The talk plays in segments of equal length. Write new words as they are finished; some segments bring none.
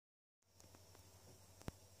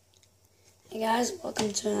Hey guys,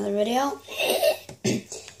 welcome to another video. Today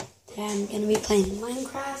I'm going to be playing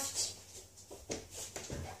Minecraft.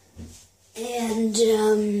 And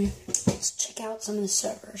let's check out some of the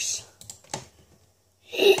servers.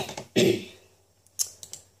 Let's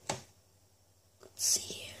see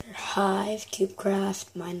here. Hive,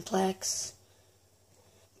 CubeCraft, Mineplex.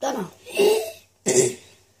 Don't know.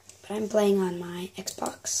 But I'm playing on my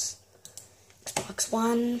Xbox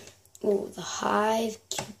One. Oh, the Hive,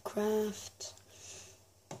 CubeCraft,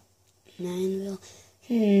 Mineville.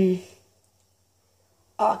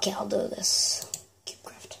 Okay, I'll do this.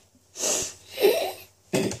 CubeCraft.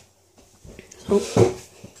 So,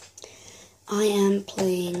 I am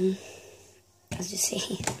playing, as you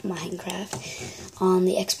see, Minecraft on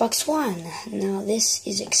the Xbox One. Now, this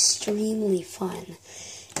is extremely fun.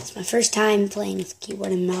 It's my first time playing with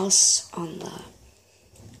keyboard and mouse on the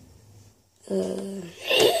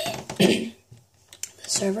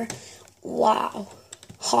server. Wow.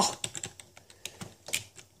 Oh.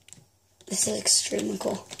 This is extremely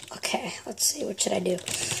cool. Okay, let's see, what should I do?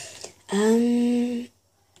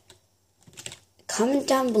 Comment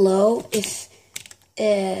down below if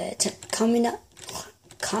comment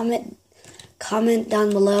down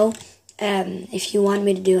below if you want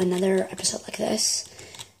me to do another episode like this.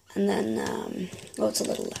 And then oh, it's a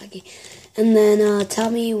little laggy. And then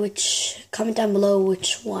comment down below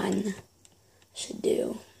which one I should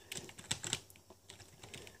do.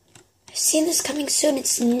 I've seen this coming soon.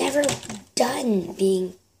 It's never done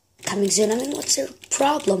being coming soon. I mean, what's the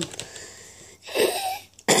problem?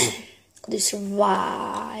 I'll do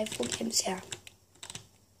survival games, yeah.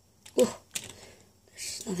 Ooh,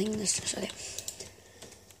 there's nothing in this just right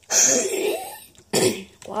there.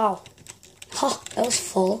 Wow. Oh, that was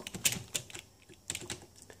full.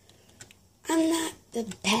 I'm not the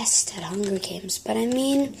best at Hunger Games, but I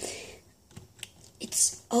mean,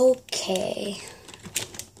 it's okay.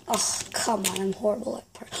 Oh, come on, I'm horrible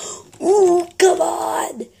at part. Ooh, come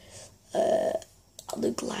on! I'll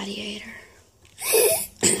do Gladiator.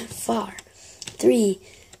 Far. 3,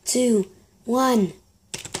 2, 1.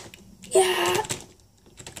 Yeah!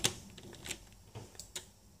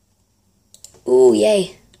 Ooh,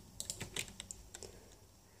 yay.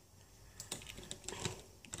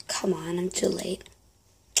 Come on, I'm too late.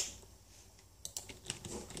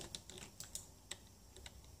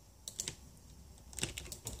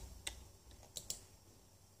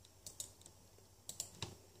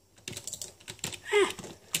 Ah.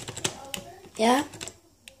 Yeah?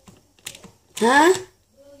 Huh?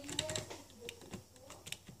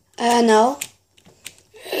 No.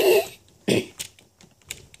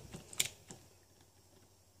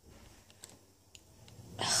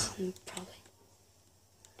 I'm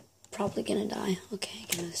probably gonna die. Okay,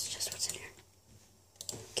 this is just what's in here.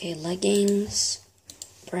 Okay, leggings,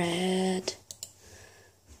 bread.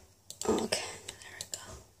 Okay, there we go.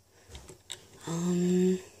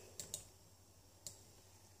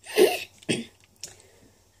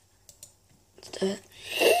 Let's do it.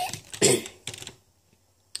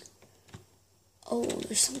 Oh,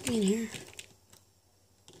 there's something in here.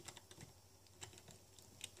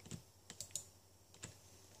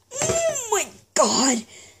 Oh my god!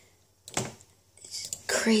 It's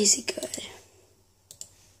crazy good.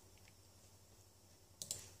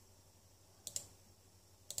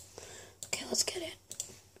 Okay, let's get it.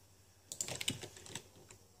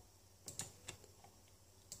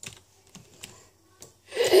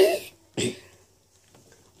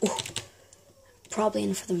 Ooh, probably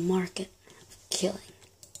in for the market of killing.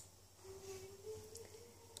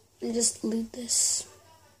 Let me just loot this.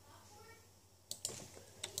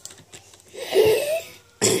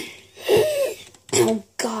 Oh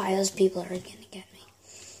god, those people are gonna get me.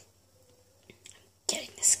 I'm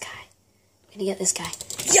getting this guy. I'm gonna get this guy.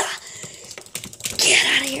 Yeah! Get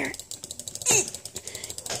out of here!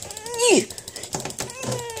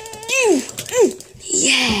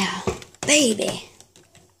 Yeah! Baby!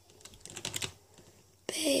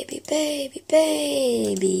 Baby, baby,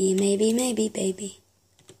 baby. Maybe, baby.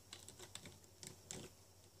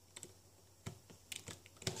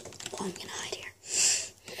 Oh, I'm gonna hide here.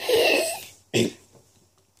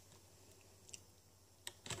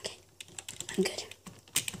 Okay, I'm good.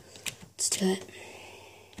 Let's do it.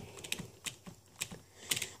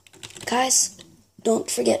 Guys, don't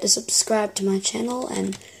forget to subscribe to my channel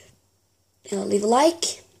and leave a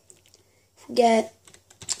like. If we get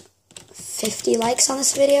 50 likes on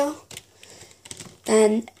this video,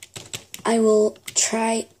 then I will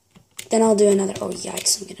try, then I'll do another, oh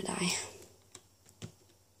yikes, I'm gonna die.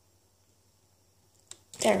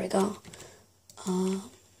 There we go.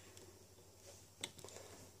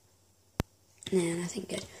 Man, I think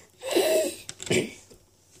good.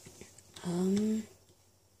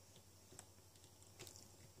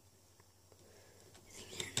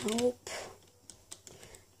 Nope.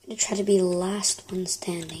 I'm gonna try to be the last one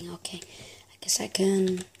standing. Okay, I guess I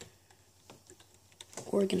can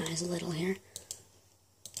organize a little here.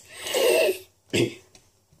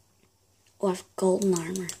 Oh, I have golden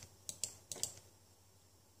armor.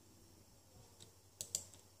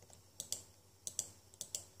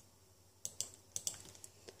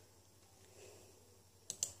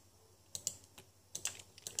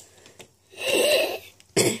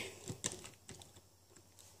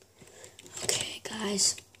 Okay,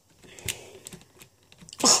 guys.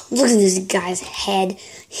 Oh, look at this guy's head.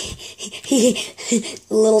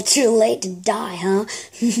 A little too late to die, huh?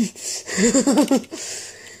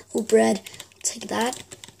 Oh, bread. I'll take that.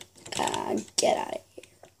 Get out of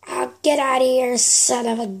here. Get out of here, son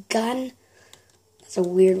of a gun. That's a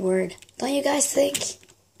weird word. Don't you guys think?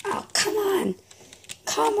 Oh, come on.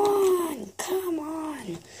 Come on. Come